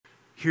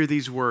hear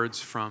these words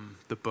from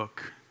the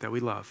book that we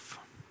love.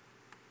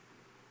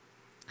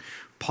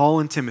 Paul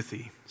and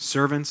Timothy,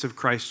 servants of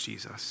Christ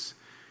Jesus,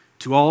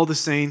 to all the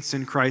saints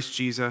in Christ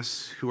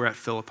Jesus who are at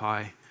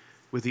Philippi,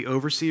 with the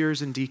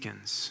overseers and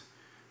deacons,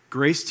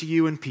 grace to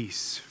you and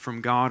peace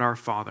from God our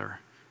Father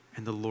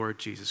and the Lord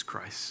Jesus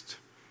Christ.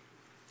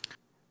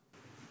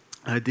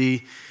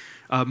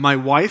 My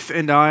wife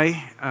and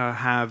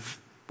I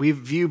we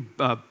view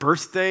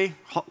birthday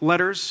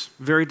letters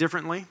very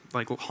differently,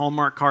 like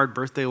Hallmark card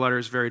birthday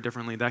letters very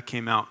differently. That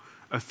came out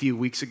a few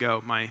weeks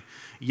ago. My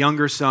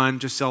younger son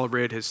just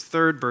celebrated his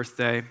 3rd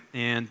birthday,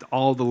 and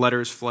all the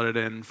letters flooded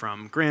in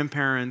from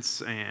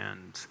grandparents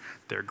and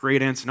their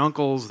great aunts and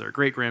uncles, their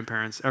great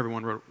grandparents.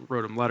 Everyone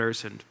wrote him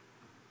letters, and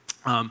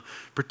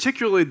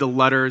particularly the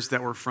letters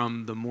that were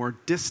from the more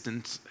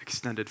distant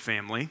extended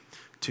family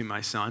to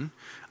my son.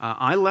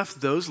 I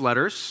left those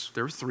letters,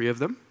 there were 3 of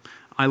them,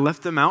 I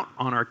left them out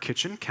on our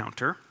kitchen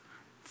counter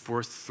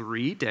for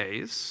 3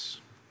 days,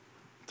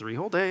 3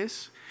 whole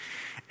days,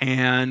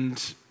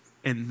 and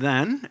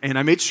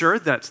I made sure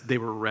that they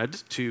were read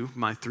to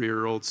my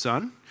 3-year-old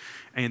son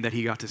and that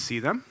he got to see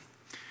them.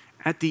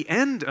 At the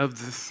end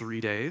of the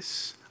 3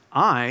 days,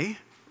 I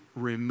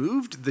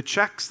removed the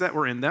checks that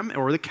were in them,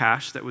 or the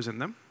cash that was in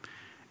them,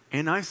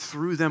 and I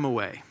threw them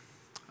away.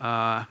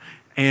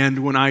 And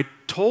when I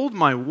told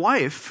my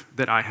wife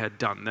that I had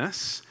done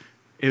this,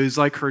 it was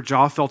like her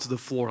jaw fell to the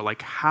floor.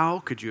 Like, how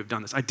could you have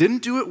done this? I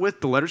didn't do it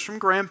with the letters from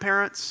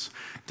grandparents,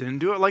 didn't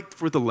do it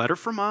like with the letter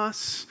from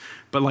us,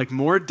 but like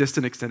more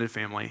distant extended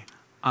family.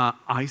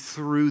 I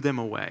threw them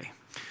away.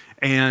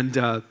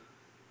 And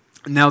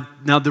now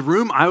the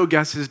room, I would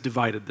guess, is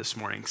divided this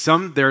morning.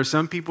 There are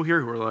some people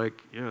here who are like,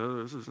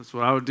 yeah, this is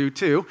what I would do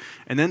too.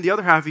 And then the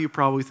other half of you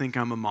probably think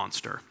I'm a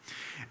monster.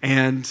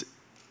 And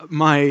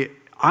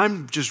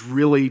I'm just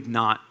really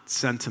not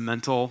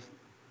sentimental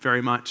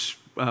very much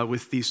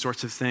with these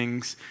sorts of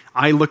things.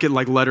 I look at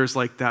like letters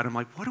like that. I'm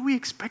like, what do we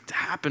expect to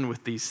happen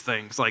with these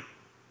things? Like,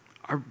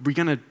 are we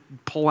going to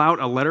pull out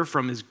a letter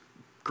from his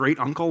great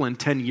uncle in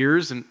 10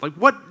 years? And like,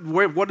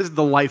 what is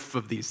the life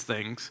of these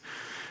things?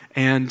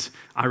 And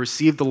I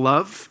received the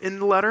love in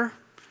the letter,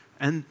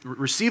 and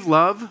receive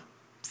love,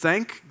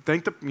 thank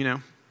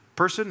the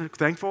person,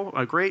 thankful,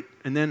 great,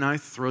 and then I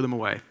throw them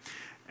away.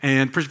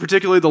 And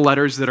particularly the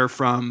letters that are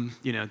from,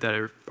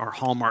 that are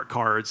Hallmark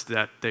cards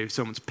that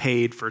someone's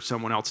paid for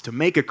someone else to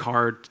make a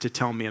card to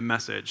tell me a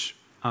message.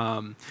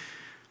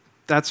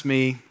 That's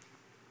me.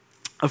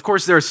 Of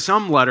course, there are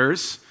some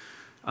letters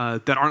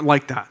that aren't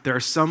like that. There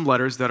are some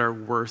letters that are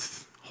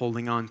worth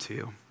holding on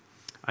to.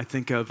 I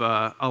think of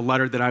a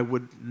letter that I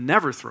would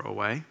never throw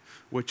away,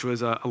 which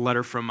was a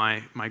letter from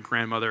my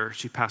grandmother.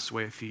 She passed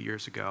away a few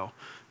years ago.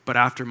 But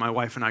after my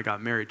wife and I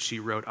got married, she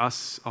wrote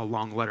us a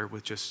long letter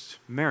with just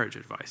marriage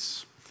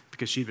advice,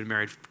 because she'd been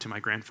married to my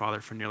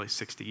grandfather for nearly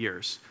 60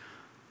 years.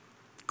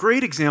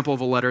 Great example of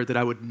a letter that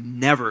I would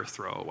never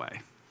throw away,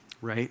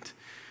 right?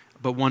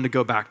 But one to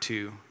go back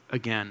to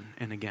again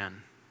and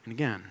again and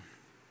again.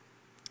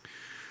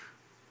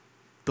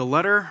 The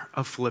letter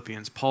of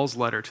Philippians, Paul's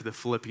letter to the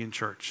Philippian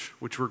church,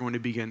 which we're going to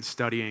begin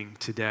studying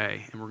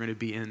today, and we're going to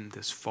be in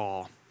this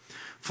fall.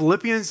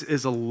 Philippians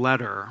is a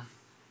letter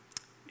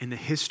in the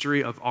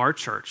history of our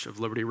church, of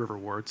Liberti River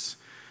Wards,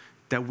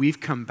 that we've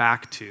come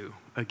back to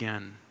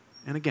again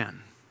and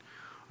again.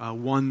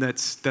 One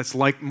that's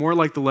like more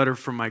like the letter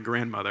from my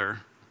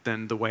grandmother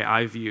than the way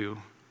I view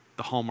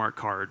the Hallmark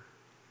card,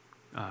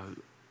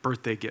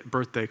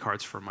 birthday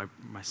cards for my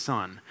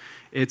son.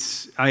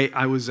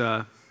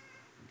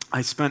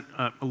 I spent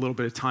a little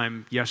bit of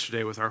time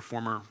yesterday with our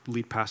former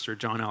lead pastor,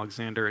 John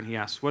Alexander, and he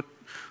asked, what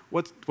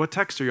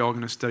text are you all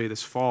going to study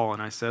this fall?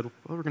 And I said,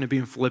 well, we're going to be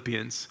in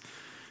Philippians.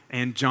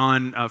 And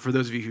John, for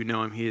those of you who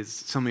know him, he is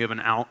something of an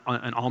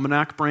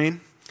almanac brain.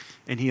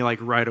 And he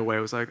right away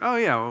was like, oh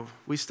yeah, well,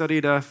 we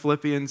studied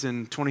Philippians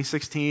in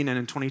 2016 and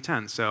in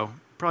 2010, so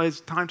probably it's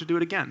time to do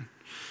it again.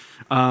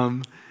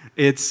 For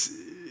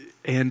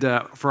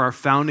our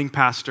founding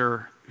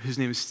pastor, whose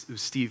name is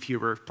Steve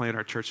Huber, planted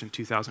our church in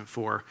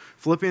 2004,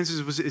 Philippians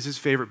is his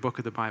favorite book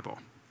of the Bible.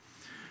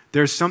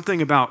 There's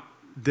something about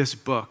this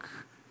book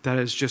that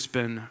has just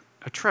been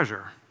a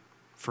treasure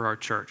for our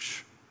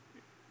church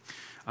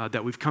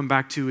that we've come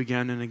back to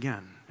again and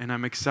again. And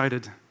I'm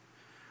excited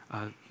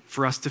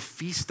for us to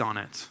feast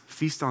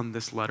on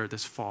this letter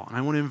this fall. And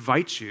I want to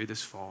invite you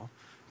this fall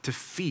to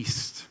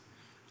feast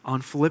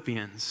on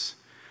Philippians.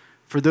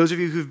 For those of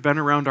you who've been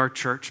around our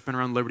church, been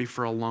around Liberty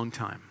for a long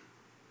time,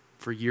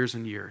 for years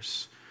and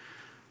years,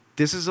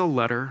 this is a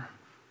letter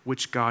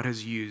which God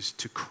has used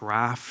to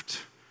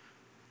craft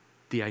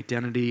the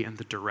identity and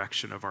the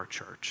direction of our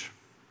church.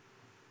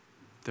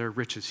 There are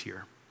riches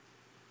here.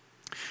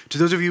 To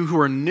those of you who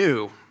are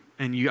new,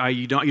 and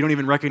you don't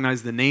even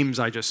recognize the names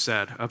I just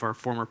said of our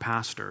former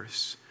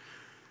pastors,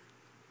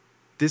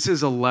 this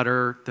is a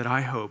letter that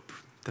I hope,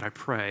 that I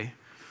pray,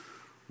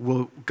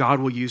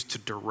 God will use to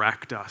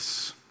direct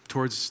us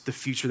towards the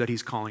future that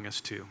he's calling us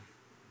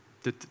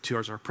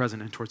towards our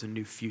present and towards a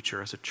new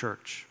future as a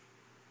church.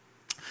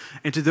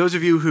 And to those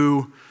of you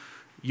who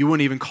You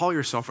wouldn't even call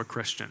yourself a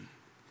Christian,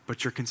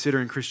 but you're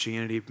considering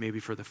Christianity maybe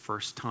for the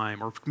first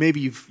time, or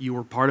maybe you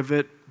were part of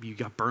it, you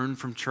got burned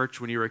from church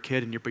when you were a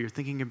kid, but you're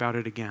thinking about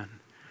it again.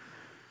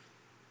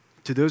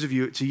 To those of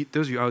you,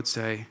 I would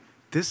say,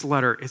 this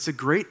letter, it's a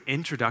great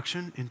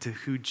introduction into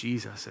who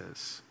Jesus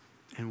is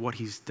and what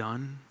he's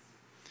done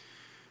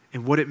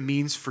and what it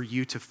means for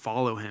you to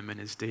follow him in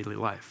his daily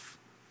life,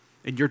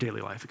 in your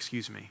daily life,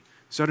 excuse me.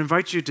 So I'd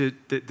invite you to,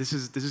 this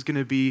is going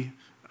to be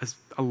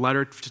a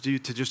letter to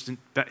just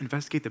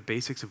investigate the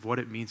basics of what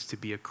it means to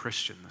be a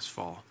Christian this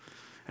fall.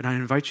 And I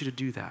invite you to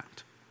do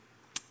that.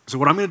 So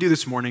what I'm going to do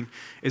this morning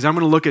is I'm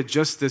going to look at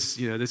just this,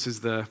 this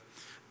is the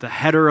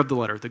header of the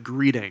letter, the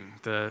greeting,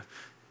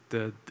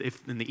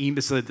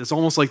 it's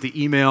almost like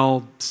the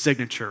email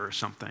signature or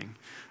something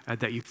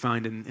that you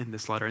find in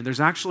this letter. And there's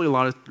actually a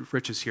lot of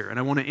riches here. And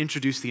I want to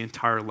introduce the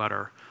entire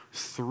letter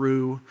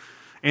and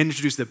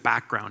introduce the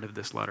background of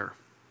this letter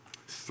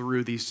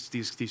through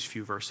these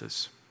few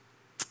verses.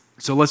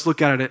 So let's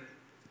look at it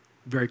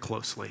very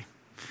closely.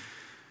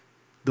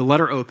 The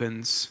letter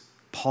opens,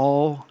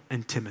 Paul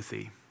and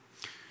Timothy.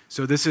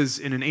 So this is,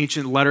 in an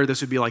ancient letter,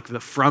 this would be like the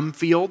from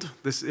field.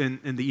 This in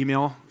the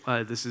email,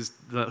 this is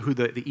who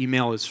the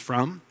email is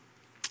from.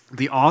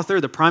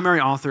 The primary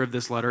author of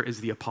this letter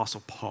is the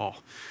Apostle Paul.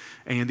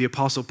 And the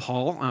Apostle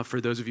Paul,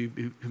 for those of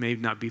you who may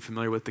not be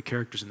familiar with the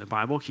characters in the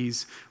Bible,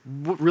 he's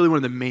really one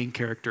of the main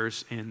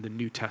characters in the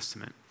New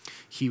Testament.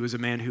 He was a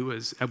man who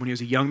was, when he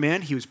was a young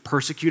man, he was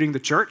persecuting the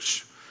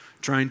church,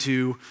 trying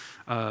to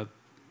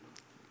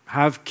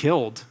have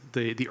killed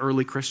the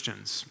early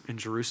Christians in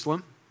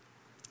Jerusalem.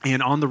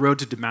 And on the road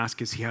to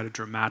Damascus, he had a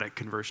dramatic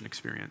conversion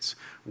experience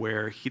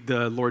where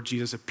the Lord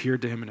Jesus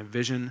appeared to him in a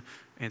vision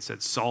and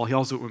said, Saul, he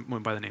also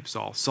went by the name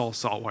Saul, Saul,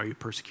 Saul, why are you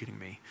persecuting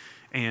me?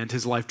 And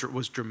his life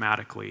was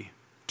dramatically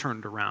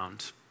turned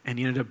around. And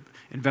he ended up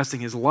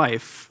investing his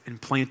life in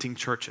planting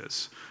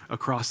churches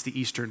across the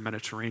Eastern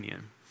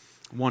Mediterranean,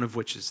 one of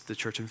which is the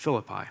church in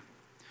Philippi.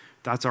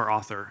 That's our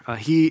author.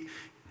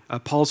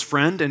 Paul's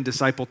friend and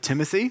disciple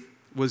Timothy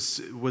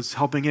was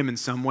helping him in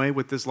some way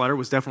with this letter,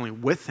 was definitely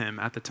with him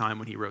at the time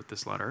when he wrote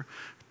this letter.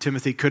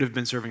 Timothy could have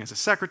been serving as a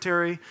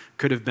secretary,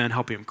 could have been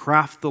helping him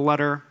craft the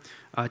letter.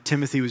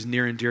 Timothy was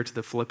near and dear to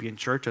the Philippian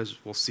church, as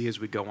we'll see as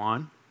we go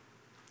on.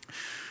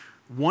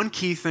 One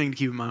key thing to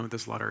keep in mind with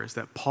this letter is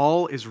that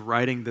Paul is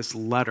writing this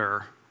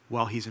letter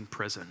while he's in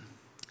prison.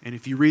 And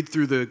if you read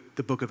through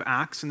the book of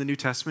Acts in the New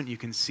Testament, you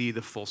can see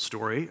the full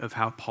story of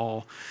how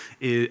Paul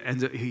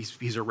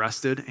he's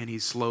arrested and he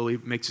slowly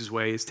makes his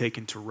way, is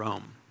taken to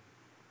Rome.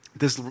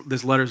 This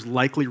letter is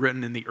likely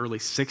written in the early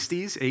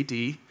 60s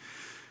AD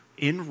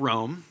in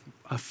Rome,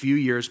 a few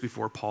years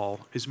before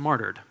Paul is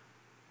martyred.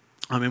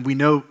 And we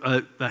know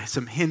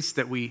some hints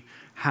that we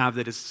have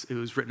that it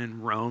was written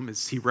in Rome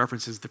is he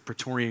references the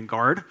Praetorian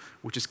Guard,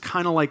 which is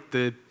kind of like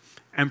the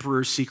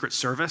emperor's secret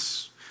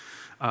service,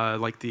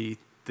 like the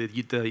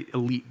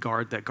elite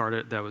guard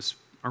that was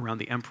around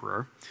the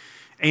emperor.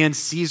 And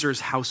Caesar's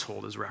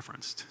household is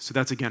referenced. So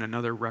that's, again,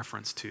 another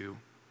reference to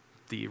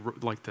kind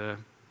of like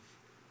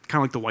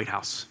the White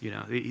House.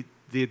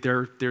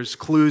 There's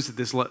clues that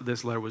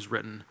this letter was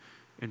written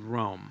in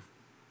Rome.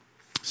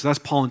 So that's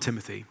Paul and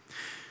Timothy.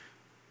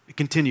 It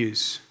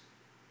continues,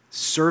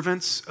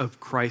 servants of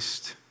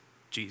Christ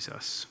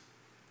Jesus.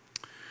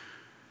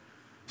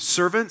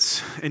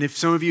 Servants, and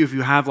if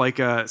you have like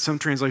some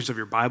translations of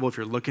your Bible, if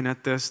you're looking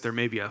at this, there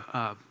may be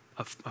a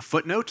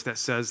footnote that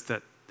says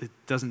that it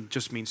doesn't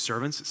just mean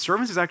servants.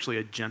 Servants is actually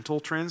a gentle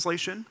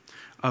translation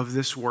of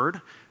this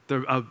word.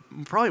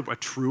 Probably a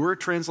truer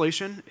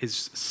translation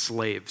is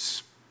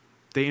slaves.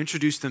 They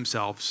introduce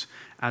themselves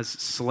as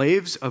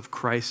slaves of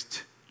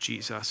Christ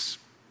Jesus.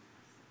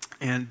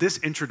 And this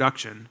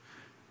introduction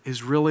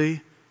is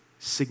really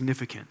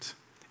significant.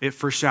 It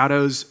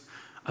foreshadows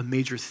a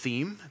major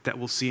theme that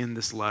we'll see in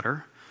this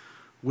letter,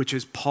 which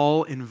is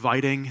Paul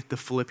inviting the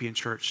Philippian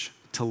church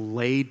to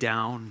lay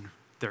down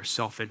their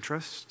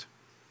self-interest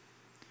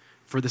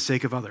for the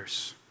sake of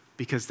others,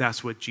 because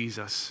that's what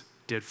Jesus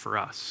did for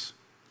us.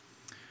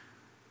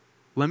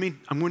 I'm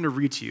going to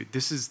read to you. I'm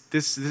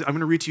going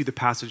to read to you the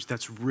passage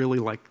that's really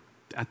like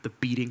at the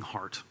beating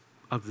heart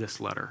of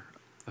this letter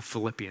of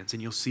Philippians,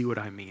 and you'll see what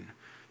I mean.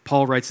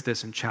 Paul writes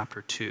this in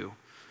chapter 2.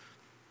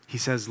 He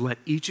says, "Let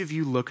each of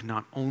you look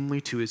not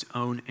only to his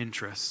own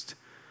interest,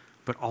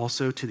 but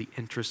also to the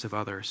interest of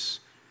others.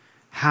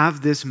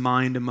 Have this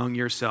mind among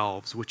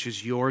yourselves, which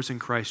is yours in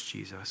Christ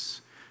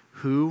Jesus,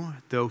 who,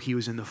 though he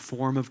was in the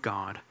form of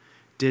God,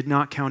 did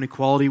not count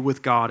equality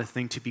with God a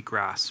thing to be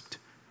grasped,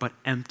 but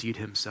emptied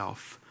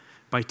himself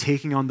by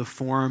taking on the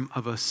form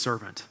of a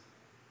servant,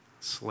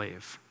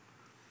 slave,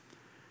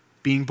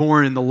 being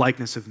born in the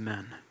likeness of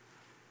men.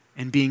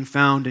 And being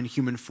found in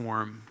human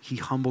form, he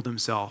humbled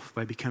himself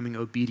by becoming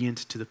obedient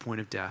to the point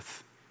of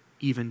death,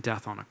 even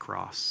death on a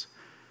cross.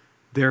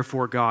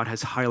 Therefore God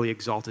has highly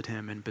exalted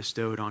him and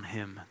bestowed on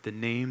him the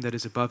name that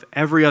is above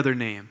every other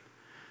name,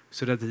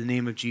 so that at the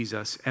name of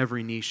Jesus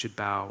every knee should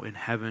bow in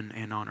heaven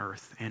and on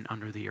earth and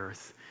under the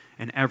earth,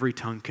 and every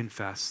tongue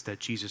confess that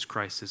Jesus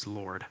Christ is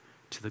Lord,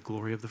 to the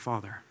glory of the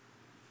Father."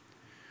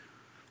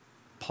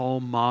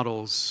 Paul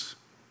models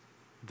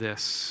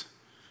this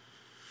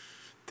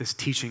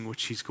teaching,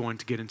 which he's going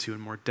to get into in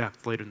more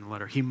depth later in the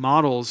letter. He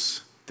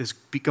models this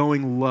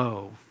going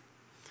low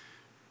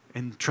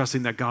and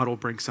trusting that God will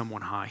bring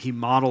someone high. He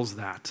models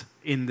that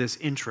in this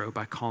intro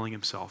by calling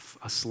himself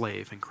a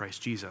slave in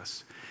Christ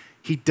Jesus.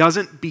 He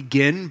doesn't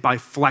begin by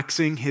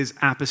flexing his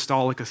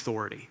apostolic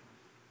authority.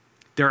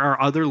 There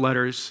are other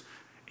letters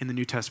in the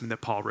New Testament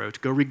that Paul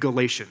wrote. Go read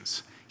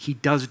Galatians. He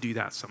does do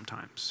that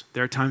sometimes.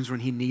 There are times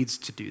when he needs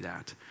to do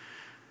that.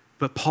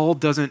 But Paul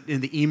doesn't,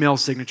 in the email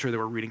signature that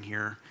we're reading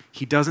here,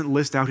 he doesn't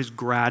list out his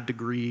grad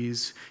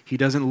degrees. He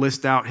doesn't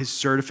list out his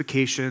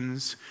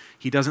certifications.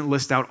 He doesn't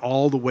list out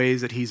all the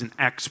ways that he's an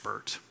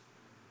expert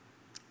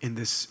in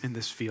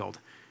this field.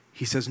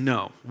 He says,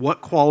 no.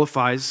 What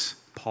qualifies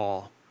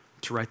Paul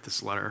to write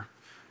this letter?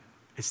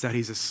 It's that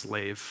he's a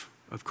slave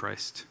of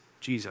Christ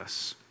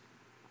Jesus.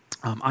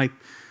 I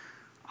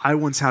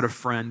once had a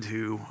friend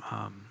who,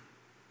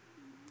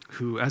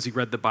 as he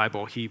read the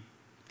Bible, he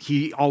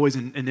always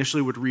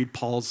initially would read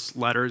Paul's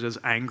letters as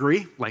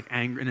angry,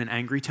 in an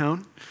angry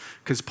tone.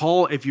 Because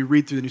Paul, if you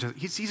read through the New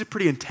Testament, he's a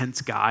pretty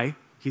intense guy.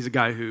 He's a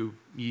guy who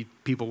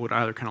people would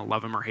either kind of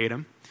love him or hate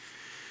him.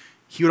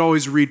 He would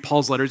always read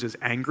Paul's letters as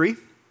angry,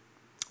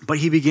 but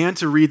he began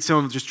to read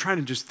some, just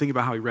trying to think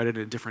about how he read it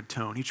in a different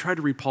tone. He tried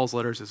to read Paul's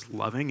letters as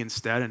loving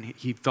instead, and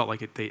he felt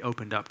like they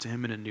opened up to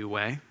him in a new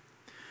way.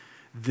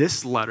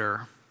 This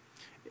letter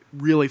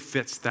really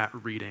fits that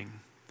reading.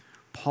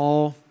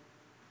 Paul,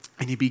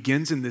 and he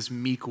begins in this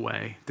meek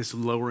way, this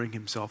lowering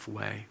himself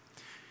way,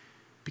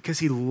 because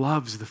he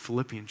loves the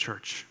Philippian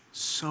church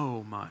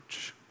so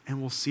much. And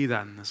we'll see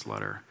that in this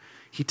letter.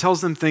 He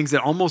tells them things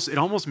that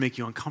almost make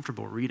you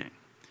uncomfortable reading.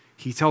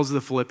 He tells the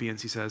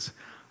Philippians, he says,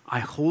 I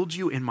hold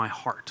you in my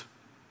heart.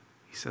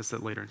 He says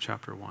that later in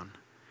chapter 1.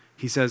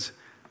 He says,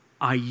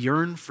 I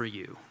yearn for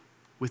you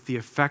with the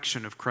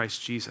affection of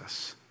Christ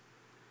Jesus.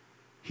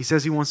 He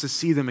says he wants to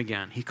see them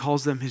again. He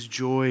calls them his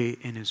joy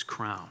and his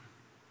crown.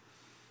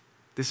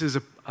 This is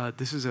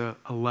a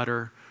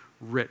letter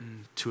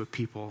written to a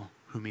people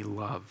whom he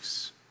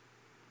loves.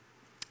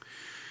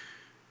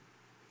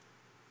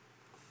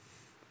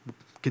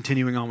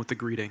 Continuing on with the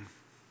greeting.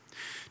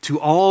 To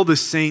all the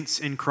saints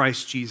in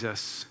Christ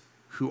Jesus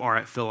who are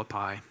at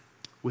Philippi,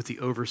 with the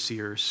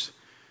overseers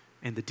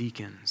and the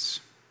deacons.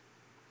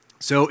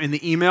 So in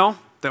the email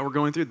that we're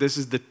going through, this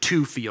is the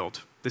to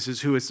field. This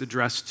is who it's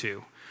addressed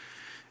to.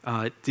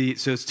 So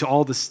it's to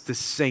all the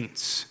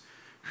saints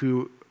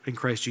who in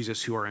Christ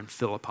Jesus who are in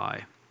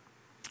Philippi.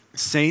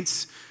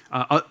 Saints,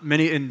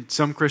 many in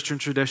some Christian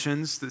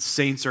traditions, the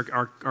saints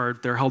are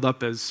they're held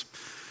up as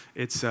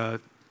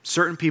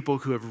certain people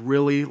who have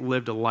really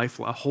lived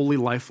a holy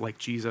life like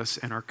Jesus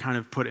and are kind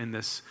of put in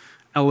this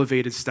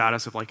elevated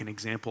status of like an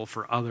example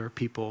for other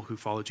people who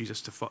follow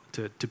Jesus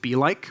to be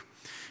like.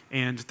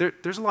 And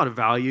there's a lot of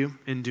value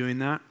in doing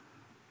that,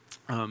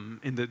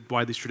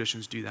 why these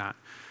traditions do that.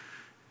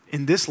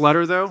 In this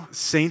letter, though,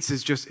 saints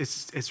is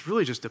it's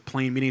really just a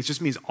plain meaning. It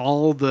just means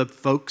all the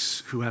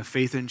folks who have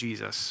faith in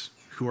Jesus,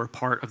 who are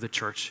part of the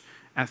church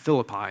at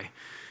Philippi.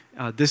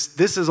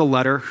 This is a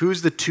letter.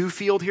 Who's the to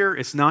field here?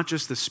 It's not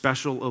just the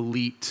special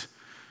elite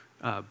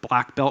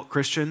black belt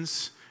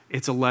Christians.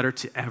 It's a letter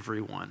to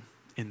everyone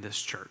in this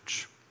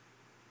church,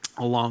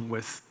 along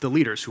with the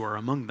leaders who are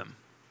among them.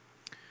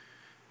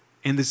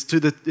 And who's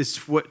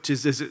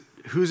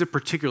it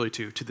particularly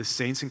to? To the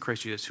saints in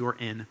Christ Jesus who are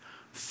in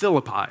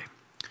Philippi.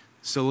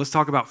 So let's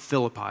talk about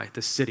Philippi,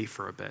 the city,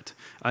 for a bit.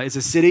 It's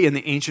a city in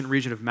the ancient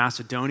region of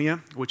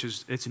Macedonia,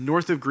 it's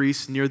north of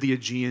Greece, near the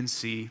Aegean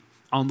Sea,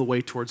 on the way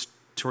towards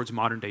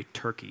modern-day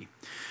Turkey.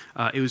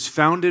 It was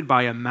founded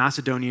by a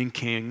Macedonian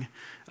king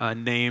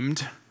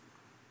named,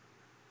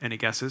 any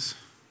guesses?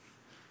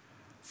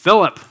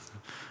 Philip.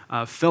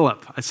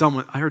 Philip.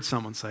 I heard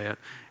someone say it.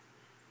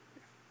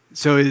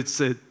 So it's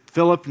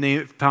Philip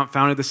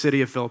founded the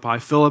city of Philippi.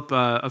 Philip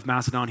of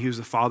Macedon, he was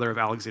the father of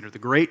Alexander the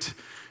Great.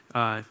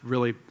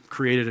 Really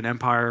created an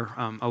empire,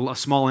 a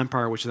small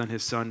empire, which then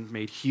his son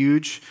made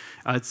huge.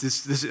 I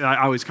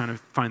always kind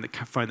of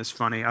find this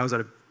funny. I was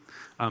at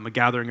a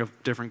gathering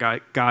of different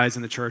guys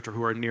in the church or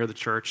who are near the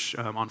church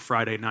on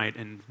Friday night,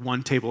 and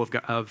one table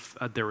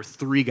there were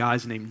 3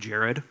 guys named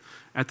Jared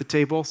at the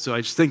table. So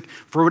I just think,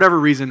 for whatever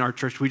reason, our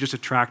church, we just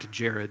attract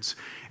Jareds.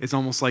 It's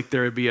almost like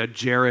there would be a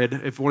Jared,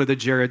 if one of the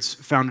Jareds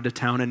founded a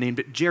town and named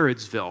it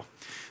Jaredsville.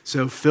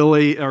 So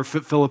Philippi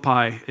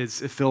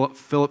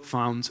Philip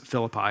founds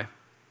Philippi.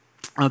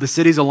 The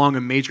city's along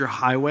a major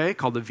highway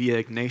called the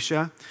Via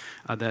Egnatia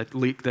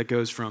that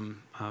goes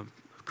from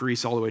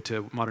Greece all the way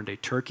to modern-day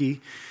Turkey.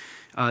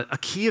 A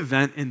key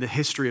event in the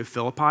history of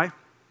Philippi,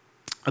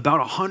 about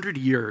 100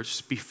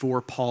 years before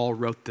Paul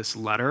wrote this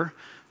letter,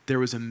 there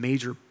was a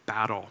major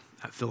battle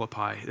at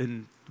Philippi.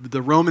 In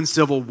the Roman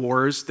civil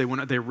wars, they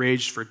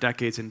raged for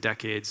decades and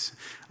decades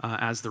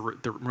as the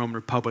Roman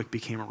Republic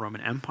became a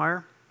Roman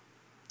Empire.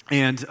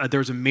 And there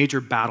was a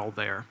major battle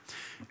there.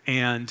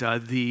 And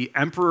the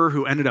emperor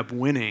who ended up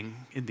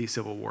winning in these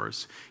civil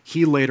wars,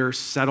 he later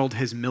settled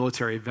his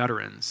military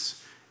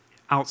veterans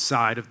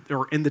outside of,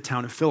 or in the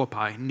town of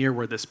Philippi, near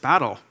where this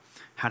battle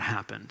had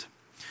happened.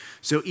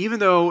 So even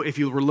though if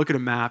you were to look at a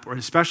map, or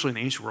especially in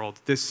the ancient world,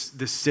 this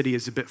city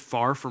is a bit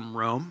far from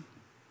Rome,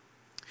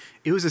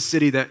 it was a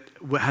city that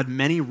had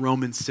many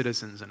Roman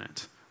citizens in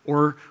it,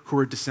 or who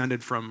were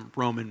descended from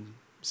Roman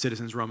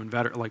citizens, Roman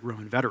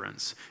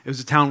veterans. It was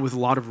a town with a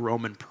lot of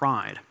Roman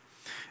pride.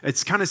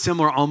 It's kind of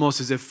similar, almost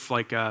as if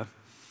like a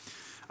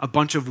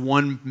bunch of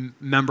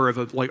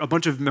a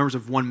bunch of members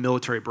of one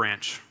military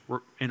branch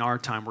in our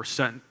time were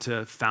sent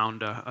to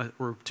found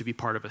or to be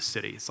part of a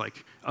city. It's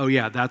like, oh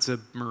yeah, that's a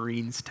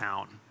Marines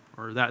town,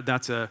 or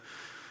that's an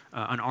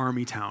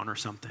army town or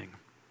something.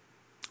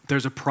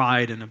 There's a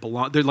pride and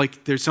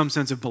there's some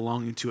sense of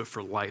belonging to it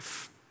for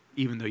life,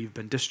 even though you've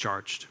been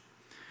discharged.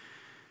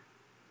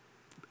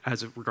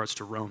 As it regards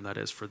to Rome, that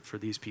is, for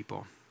these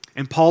people.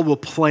 And Paul will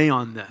play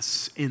on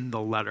this in the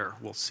letter,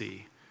 we'll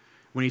see,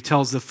 when he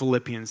tells the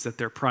Philippians that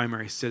their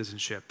primary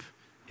citizenship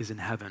is in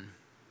heaven.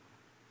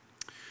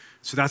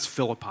 So that's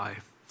Philippi.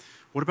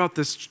 What about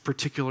this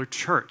particular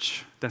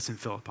church that's in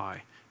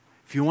Philippi?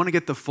 If you want to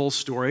get the full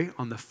story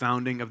on the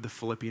founding of the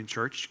Philippian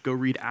church, go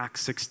read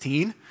Acts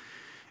 16.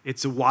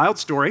 It's a wild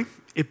story.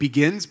 It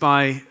begins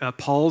by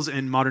Paul's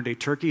in modern-day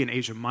Turkey in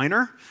Asia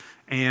Minor,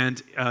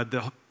 and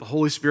the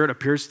Holy Spirit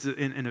appears to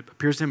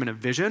him in a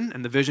vision,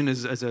 and the vision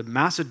is as a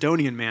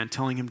Macedonian man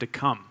telling him to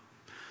come.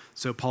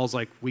 So Paul's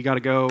like, we got to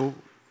go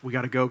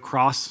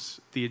cross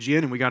the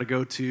Aegean, and we got to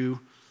go to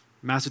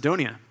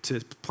Macedonia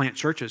to plant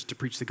churches, to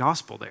preach the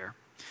gospel there.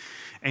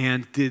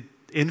 And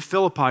in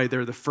Philippi,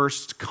 they're the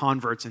first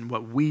converts in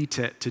what we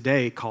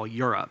today call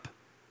Europe.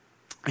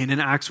 And in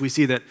Acts, we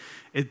see that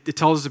it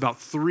tells us about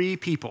 3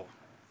 people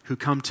who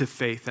come to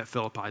faith at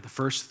Philippi, the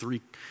first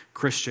 3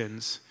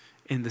 Christians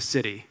in the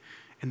city.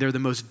 And they're the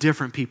most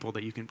different people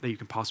that you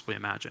can possibly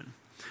imagine.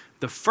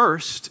 The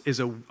first is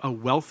a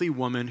wealthy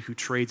woman who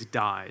trades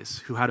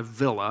dyes, who had a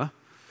villa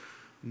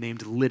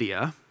named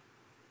Lydia.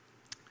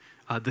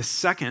 The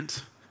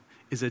second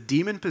is a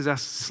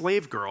demon-possessed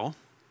slave girl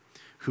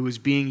who is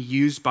being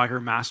used by her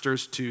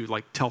masters to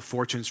tell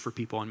fortunes for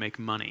people and make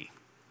money.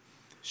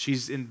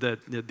 She's in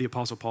the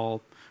Apostle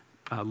Paul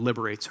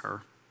liberates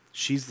her.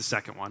 She's the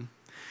second one.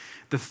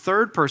 The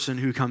third person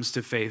who comes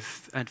to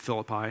faith at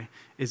Philippi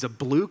is a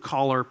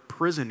blue-collar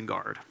prison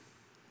guard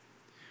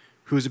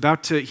who is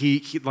about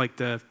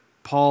to,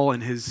 Paul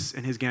and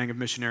his gang of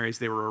missionaries,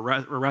 they were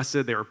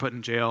arrested, they were put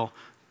in jail.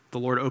 The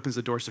Lord opens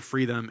the doors to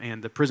free them,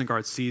 and the prison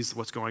guard sees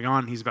what's going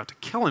on. He's about to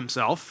kill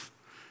himself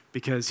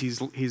because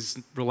he's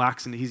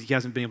relaxed and he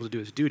hasn't been able to do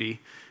his duty.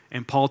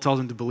 And Paul tells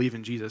him to believe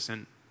in Jesus,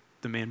 and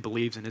the man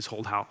believes, and his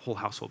whole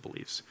household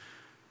believes.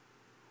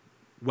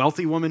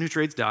 Wealthy woman who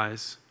trades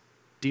dyes,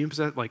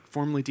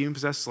 formerly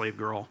demon-possessed slave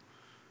girl,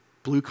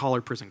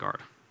 blue-collar prison guard.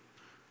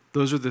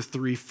 Those are the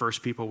 3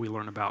 first people we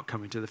learn about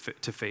coming to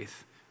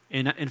faith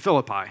in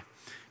Philippi.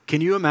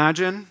 Can you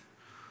imagine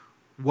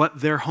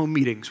what their home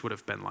meetings would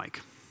have been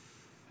like?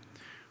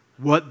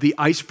 What the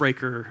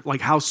icebreaker,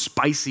 how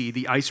spicy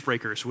the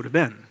icebreakers would have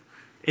been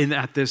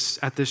at this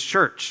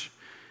church.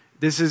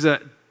 It's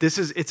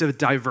a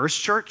diverse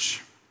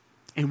church,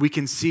 and we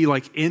can see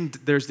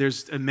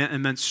there's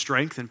immense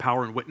strength and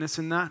power and witness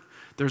in that.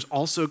 There's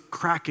also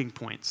cracking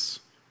points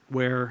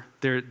where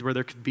they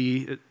could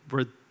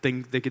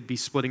be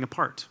splitting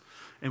apart,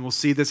 and we'll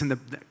see this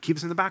keep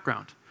us in the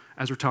background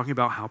as we're talking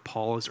about how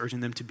Paul is urging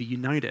them to be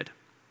united.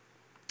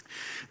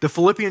 The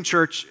Philippian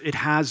church, it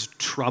has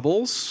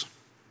troubles,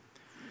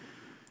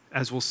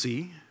 as we'll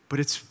see, but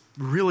it's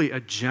really a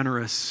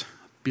generous,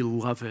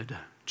 beloved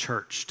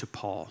church to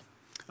Paul.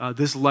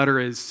 This letter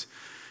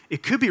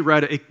it could be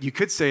read, you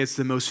could say it's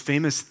the most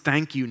famous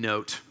thank you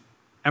note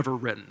ever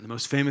written, the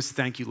most famous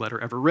thank you letter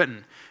ever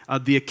written.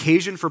 The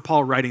occasion for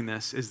Paul writing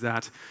this is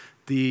that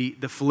the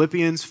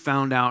Philippians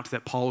found out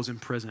that Paul was in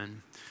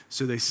prison,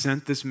 so they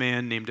sent this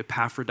man named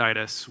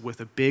Epaphroditus with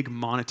a big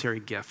monetary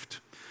gift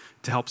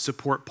to help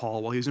support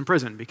Paul while he was in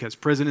prison, because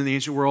prison in the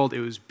ancient world, it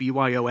was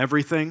BYO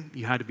everything.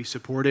 You had to be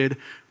supported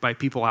by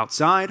people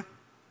outside.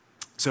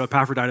 So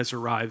Epaphroditus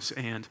arrives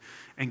and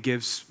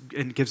gives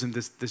him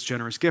this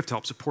generous gift to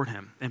help support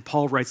him. And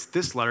Paul writes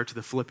this letter to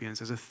the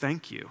Philippians as a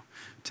thank you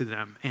to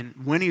them. And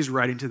when he's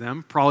writing to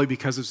them, probably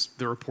because of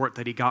the report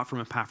that he got from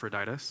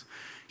Epaphroditus,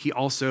 he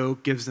also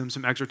gives them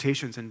some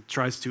exhortations and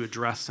tries to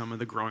address some of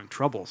the growing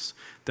troubles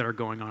that are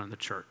going on in the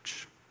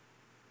church.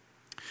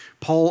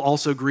 Paul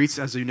also greets,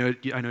 as I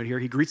note here,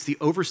 he greets the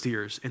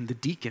overseers and the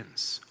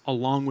deacons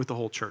along with the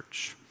whole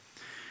church.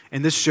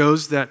 And this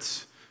shows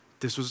that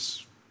this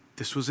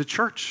was a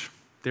church.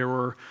 There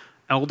were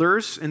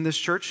elders in this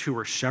church who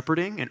were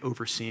shepherding and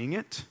overseeing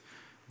it.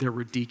 There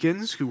were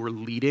deacons who were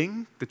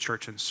leading the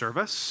church in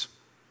service.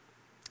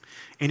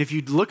 And if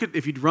you'd look at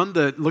the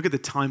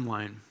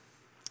timeline,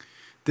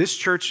 this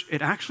church,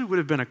 it actually would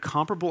have been a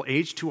comparable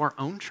age to our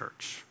own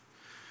church.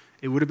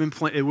 It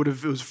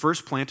was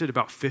first planted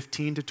about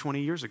 15 to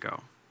 20 years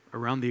ago,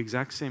 around the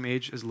exact same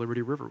age as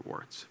Liberti River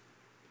Wards.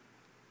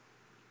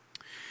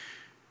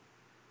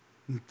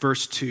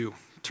 Verse 2,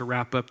 to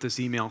wrap up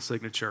this email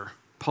signature,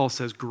 Paul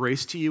says,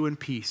 "Grace to you and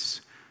peace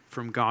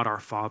from God our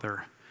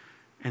Father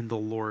and the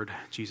Lord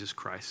Jesus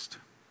Christ.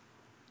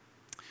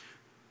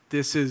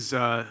 This is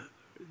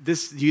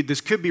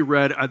this could be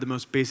read at the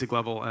most basic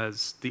level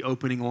as the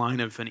opening line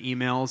of an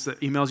emails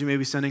you may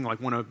be sending. Like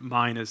one of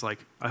mine is like,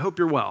 I hope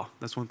you're well.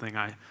 That's one thing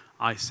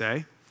I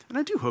say. And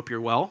I do hope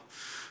you're well.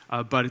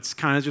 But it's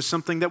kind of just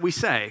something that we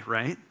say,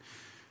 right?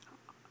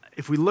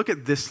 If we look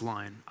at this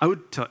line, I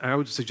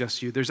would suggest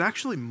to you there's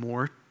actually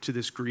more to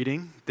this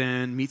greeting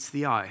than meets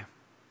the eye.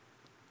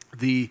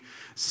 The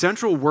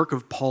central work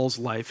of Paul's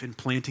life in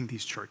planting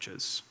these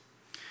churches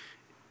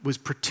was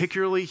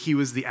particularly, he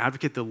was the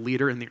advocate, the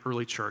leader in the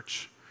early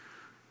church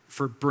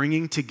for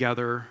bringing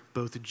together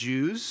both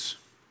Jews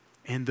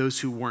and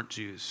those who weren't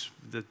Jews.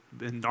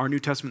 In our New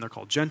Testament, they're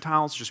called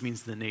Gentiles, just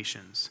means the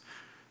nations.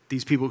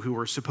 These people who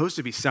were supposed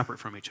to be separate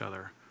from each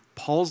other.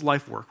 Paul's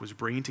life work was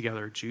bringing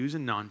together Jews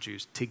and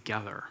non-Jews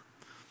together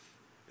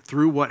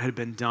through what had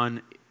been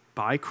done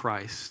by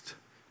Christ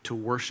to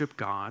worship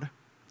God,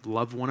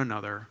 love one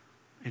another,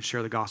 and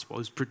share the gospel. It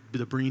was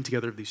the bringing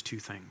together of these two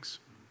things.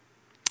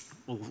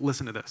 Well,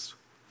 listen to this.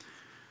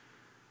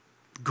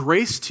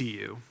 Grace to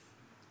you,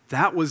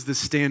 that was the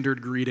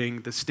standard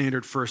greeting, the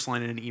standard first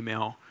line in an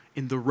email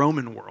in the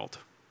Roman world,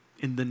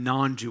 in the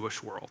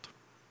non-Jewish world.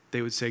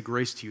 They would say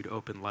grace to you to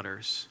open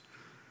letters.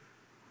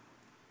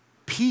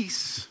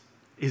 Peace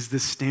is the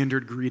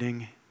standard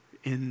greeting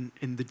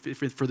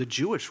for the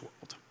Jewish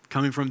world,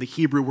 coming from the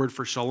Hebrew word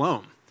for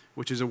shalom,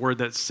 which is a word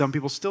that some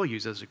people still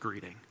use as a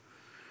greeting.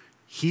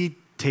 He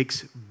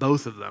takes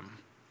both of them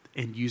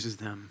and uses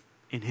them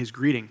in his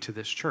greeting to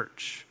this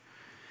church.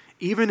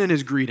 Even in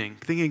his greeting,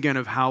 thinking again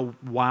of how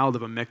wild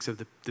of a mix of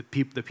the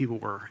people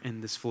were in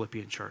this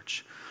Philippian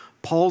church,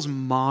 Paul's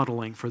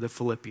modeling for the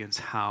Philippians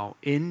how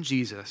in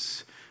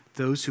Jesus,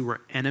 those who were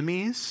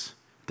enemies,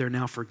 they're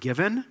now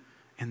forgiven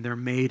and they're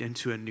made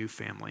into a new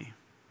family.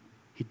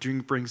 He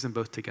brings them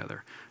both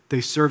together.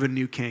 They serve a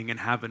new king and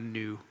have a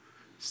new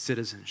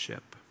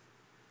citizenship.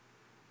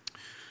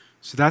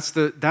 So that's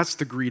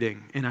the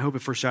greeting, and I hope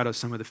it foreshadows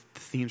some of the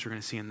themes we're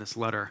going to see in this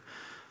letter.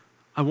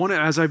 I want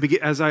to, as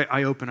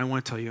I open, I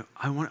want to tell you,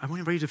 I want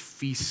everybody to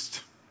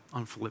feast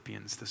on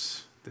Philippians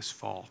this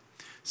fall.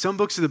 Some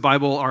books of the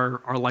Bible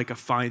are like a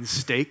fine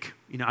steak.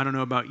 I don't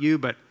know about you,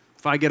 but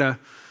if I get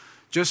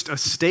just a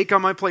steak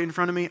on my plate in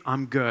front of me,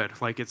 I'm good.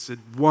 Like it's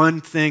one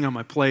thing on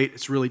my plate.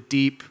 It's really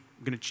deep.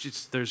 I can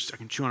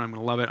chew on it. I'm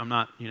going to love it. I'm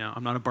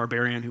not a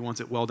barbarian who wants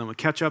it well done with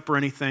ketchup or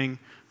anything.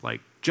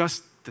 Like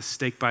just the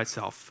steak by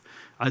itself.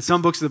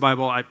 Some books of the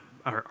Bible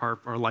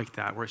are like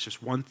that, where it's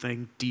just one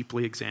thing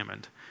deeply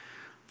examined.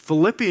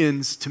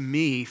 Philippians, to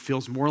me,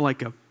 feels more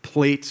like a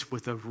plate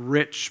with a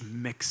rich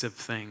mix of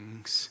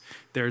things.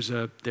 There's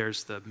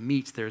the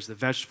meat, there's the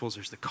vegetables,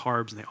 there's the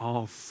carbs, and they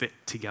all fit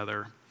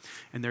together.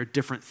 And there are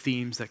different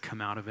themes that come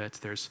out of it.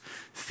 There's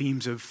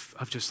themes of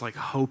just like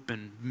hope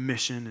and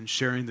mission and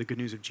sharing the good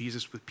news of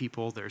Jesus with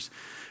people. There's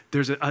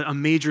a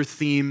major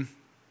theme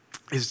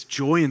is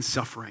joy and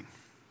suffering.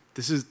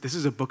 This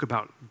is a book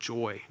about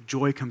joy.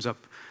 Joy comes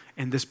up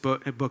in this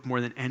book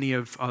more than any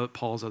of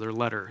Paul's other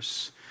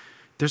letters.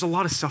 There's a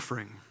lot of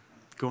suffering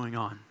going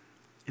on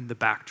in the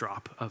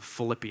backdrop of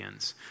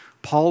Philippians.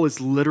 Paul is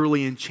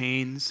literally in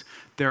chains.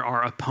 There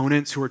are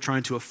opponents who are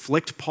trying to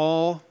afflict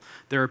Paul.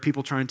 There are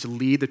people trying to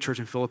lead the church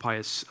in Philippi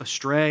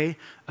astray.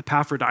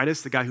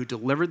 Epaphroditus, the guy who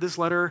delivered this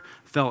letter,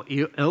 fell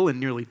ill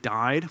and nearly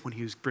died when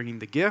he was bringing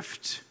the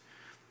gift.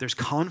 There's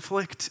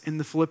conflict in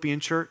the Philippian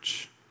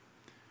church.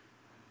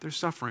 There's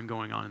suffering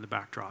going on in the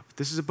backdrop.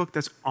 This is a book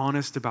that's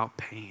honest about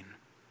pain.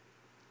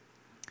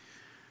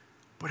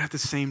 But at the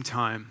same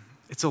time,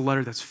 it's a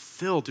letter that's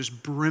filled,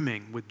 just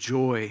brimming with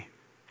joy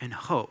and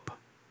hope.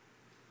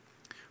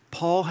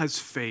 Paul has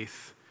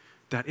faith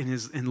that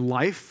in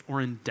life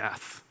or in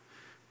death,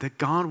 that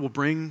God will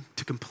bring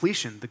to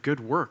completion the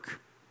good work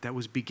that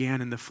was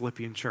began in the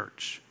Philippian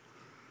church.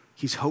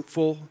 He's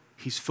hopeful,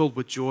 he's filled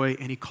with joy,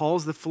 and he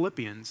calls the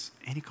Philippians,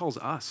 and he calls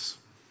us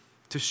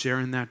to share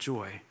in that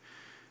joy.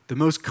 The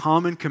most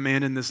common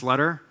command in this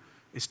letter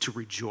is to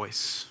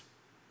rejoice.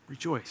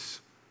 Rejoice.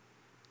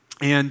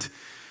 And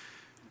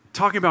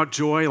talking about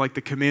joy, like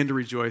the command to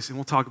rejoice, and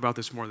we'll talk about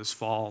this more this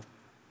fall.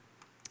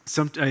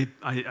 I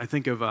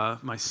think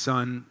of my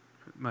son,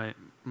 my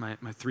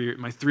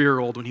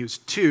 3-year-old, when he was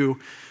 2,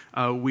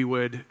 we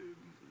would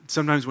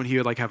sometimes when he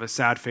would like have a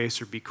sad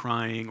face or be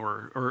crying,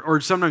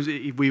 or sometimes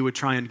we would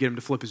try and get him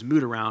to flip his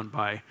mood around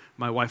by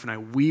my wife and I.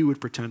 We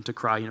would pretend to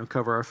cry,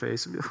 cover our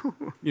face.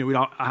 We'd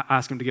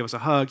ask him to give us a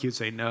hug. He would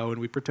say no,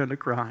 and we'd pretend to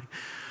cry.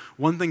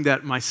 One thing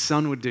that my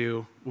son would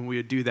do when we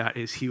would do that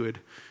is he would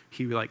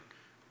like,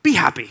 be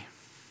happy,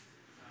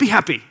 be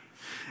happy.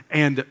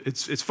 And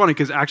it's funny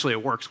because actually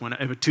it works.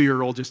 If a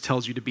 2-year-old just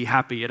tells you to be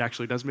happy, it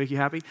actually does make you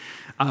happy.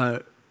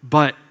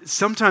 But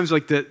sometimes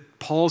like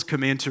Paul's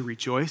command to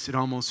rejoice, it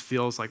almost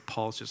feels like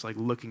Paul's just like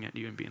looking at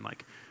you and being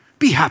like,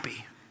 be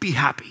happy, be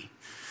happy.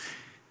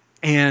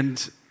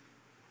 And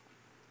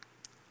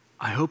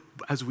I hope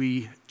as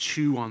we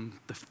chew on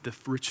the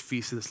rich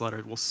feast of this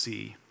letter, we'll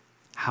see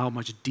how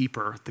much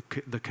deeper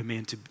the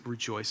command to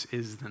rejoice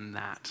is than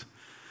that.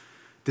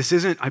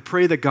 I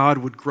pray that God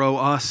would grow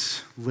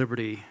us,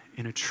 Liberty,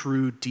 in a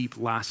true, deep,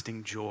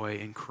 lasting joy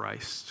in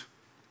Christ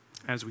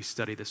as we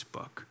study this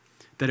book.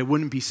 That it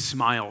wouldn't be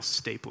smile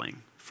stapling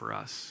for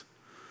us,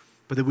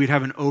 but that we'd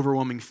have an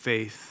overwhelming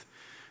faith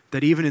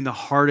that even in the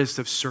hardest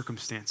of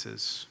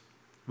circumstances,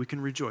 we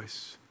can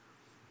rejoice,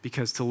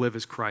 because to live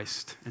is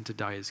Christ and to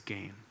die is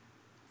gain.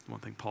 One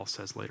thing Paul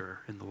says later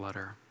in the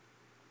letter.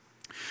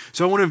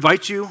 So I want to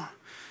invite you,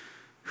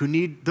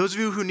 those of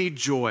you who need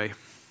joy.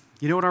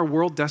 You know what our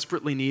world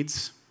desperately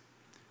needs?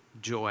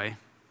 Joy.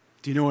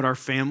 Do you know what our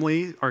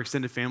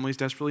extended families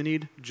desperately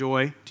need?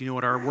 Joy. Do you know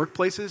what our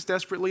workplaces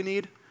desperately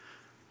need?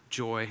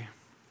 Joy.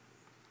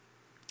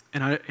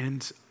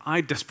 And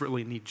I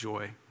desperately need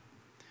joy.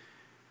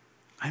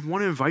 I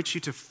want to invite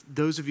you to,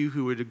 those of you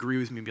who would agree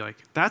with me and be like,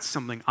 that's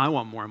something I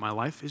want more in my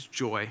life, is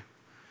joy.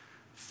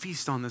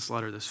 Feast on this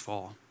letter this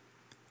fall.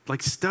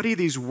 Like, study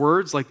these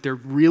words like they're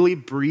really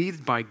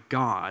breathed by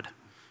God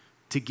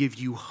to give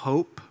you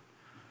hope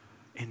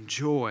and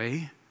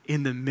joy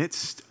in the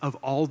midst of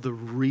all the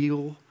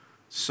real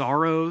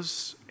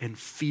sorrows and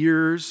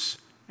fears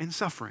and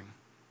suffering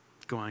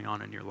going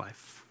on in your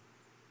life.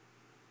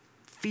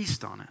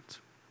 Feast on it.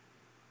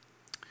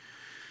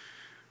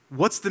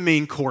 What's the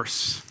main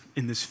course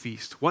in this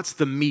feast? What's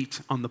the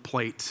meat on the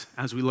plate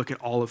as we look at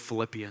all of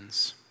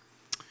Philippians?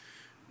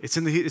 It's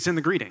in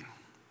the greeting.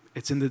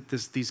 It's in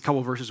these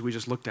couple verses we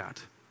just looked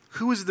at.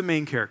 Who is the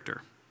main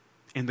character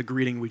in the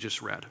greeting we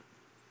just read?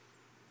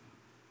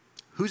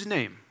 Whose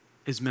name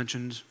is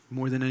mentioned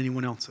more than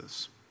anyone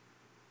else's?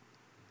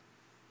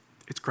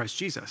 It's Christ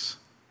Jesus.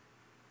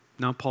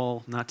 Not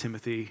Paul, not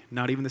Timothy,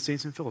 not even the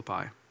saints in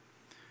Philippi.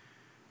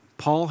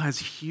 Paul has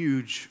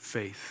huge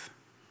faith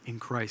in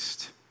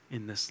Christ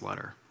in this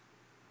letter.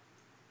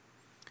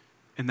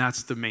 And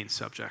that's the main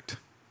subject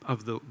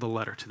of the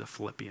letter to the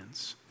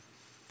Philippians.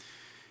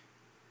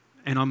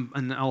 And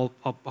I'll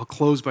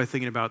close by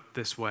thinking about it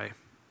this way.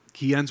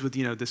 He ends with,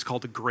 this call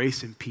to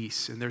grace and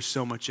peace, and there's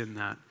so much in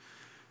that.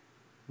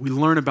 We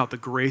learn about the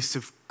grace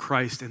of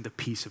Christ and the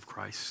peace of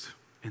Christ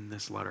in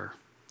this letter.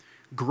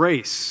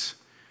 Grace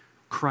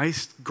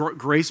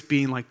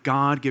being like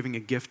God giving a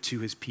gift to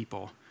his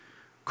people.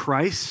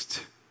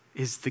 Christ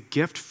is the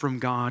gift from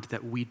God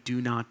that we do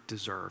not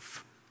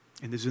deserve.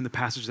 And this is in the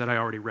passage that I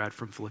already read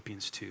from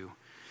Philippians 2.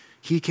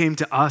 He came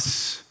to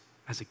us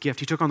as a gift.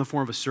 He took on the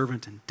form of a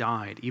servant and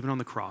died, even on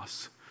the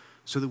cross,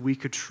 so that we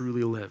could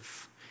truly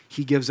live.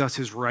 He gives us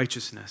his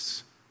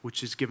righteousness,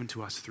 which is given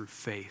to us through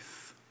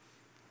faith.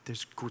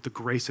 There's the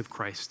grace of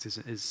Christ is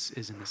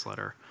in this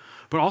letter.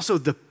 But also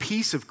the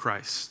peace of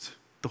Christ,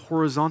 the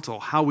horizontal,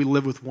 how we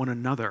live with one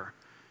another,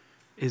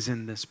 is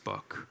in this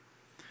book.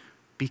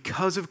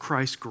 Because of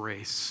Christ's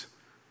grace,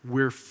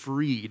 we're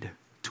freed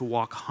to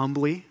walk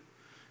humbly,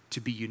 to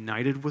be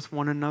united with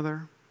one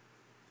another,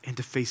 and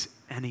to face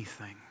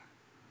anything,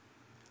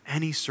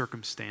 any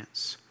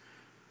circumstance,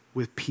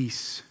 with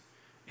peace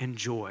and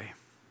joy.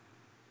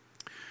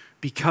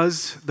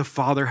 Because the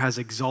Father has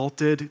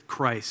exalted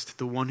Christ,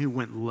 the one who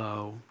went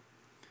low,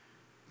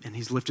 and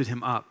he's lifted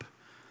him up,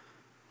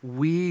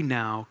 we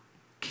now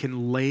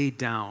can lay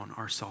down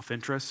our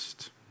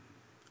self-interest,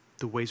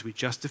 the ways we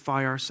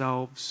justify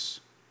ourselves,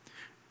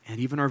 and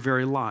even our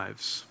very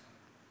lives,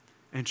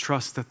 and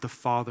trust that the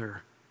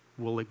Father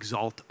will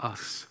exalt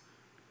us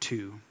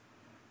too.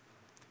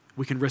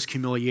 We can risk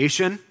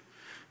humiliation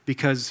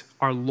because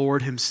our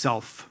Lord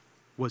himself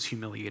was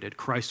humiliated.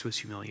 Christ was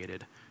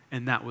humiliated,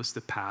 and that was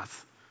the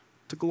path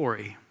to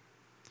glory.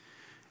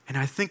 And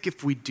I think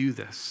if we do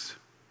this,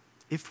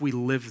 if we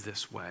live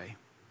this way,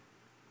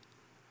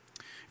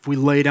 if we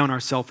lay down our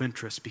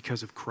self-interest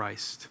because of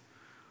Christ,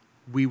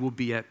 we will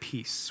be at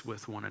peace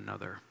with one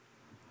another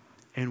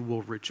and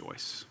will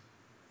rejoice.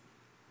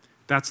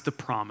 That's the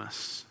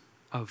promise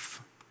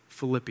of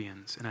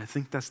Philippians, and I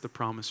think that's the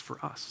promise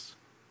for us.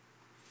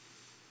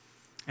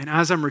 And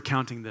as I'm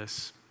recounting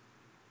this,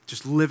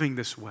 just living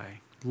this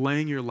way,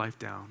 laying your life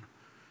down,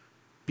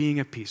 being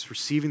at peace,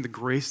 receiving the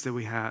grace that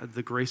we have,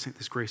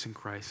 this grace in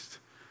Christ,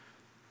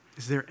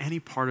 is there any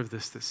part of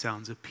this that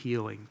sounds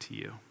appealing to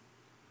you?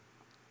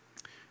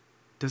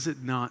 Does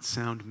it not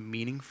sound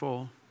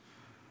meaningful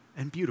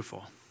and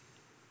beautiful?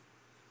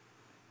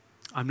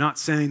 I'm not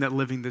saying that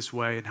living this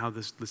way and how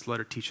this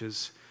letter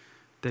teaches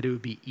that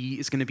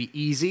it's going to be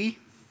easy.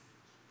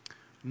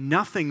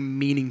 Nothing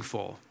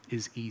meaningful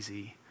is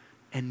easy,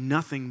 and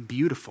nothing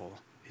beautiful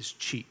is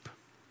cheap.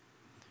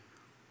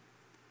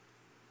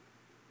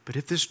 But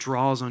if this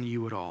draws on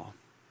you at all,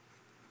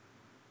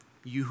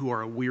 you who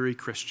are a weary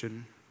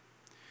Christian,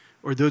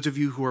 or those of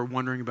you who are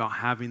wondering about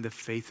having the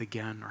faith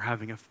again or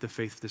having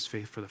this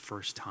faith for the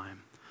first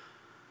time,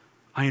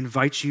 I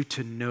invite you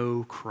to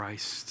know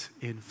Christ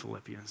in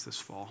Philippians this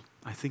fall.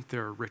 I think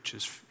there are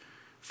riches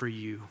for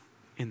you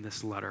in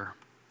this letter.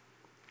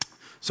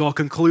 So I'll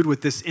conclude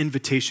with this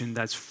invitation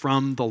that's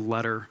from the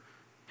letter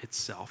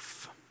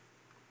itself.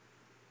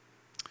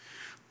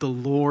 The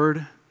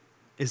Lord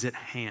is at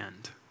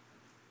hand.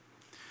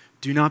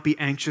 Do not be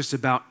anxious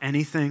about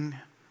anything,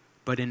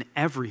 but in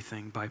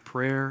everything by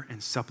prayer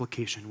and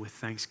supplication with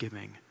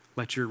thanksgiving,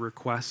 Let your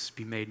requests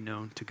be made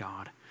known to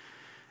God.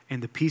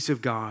 And the peace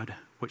of God,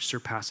 which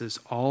surpasses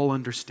all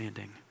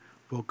understanding,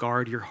 will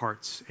guard your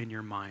hearts and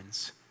your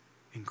minds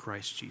in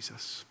Christ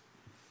Jesus.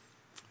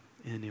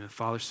 In the name of the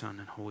Father, Son,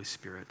 and Holy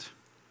Spirit,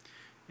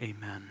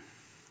 amen.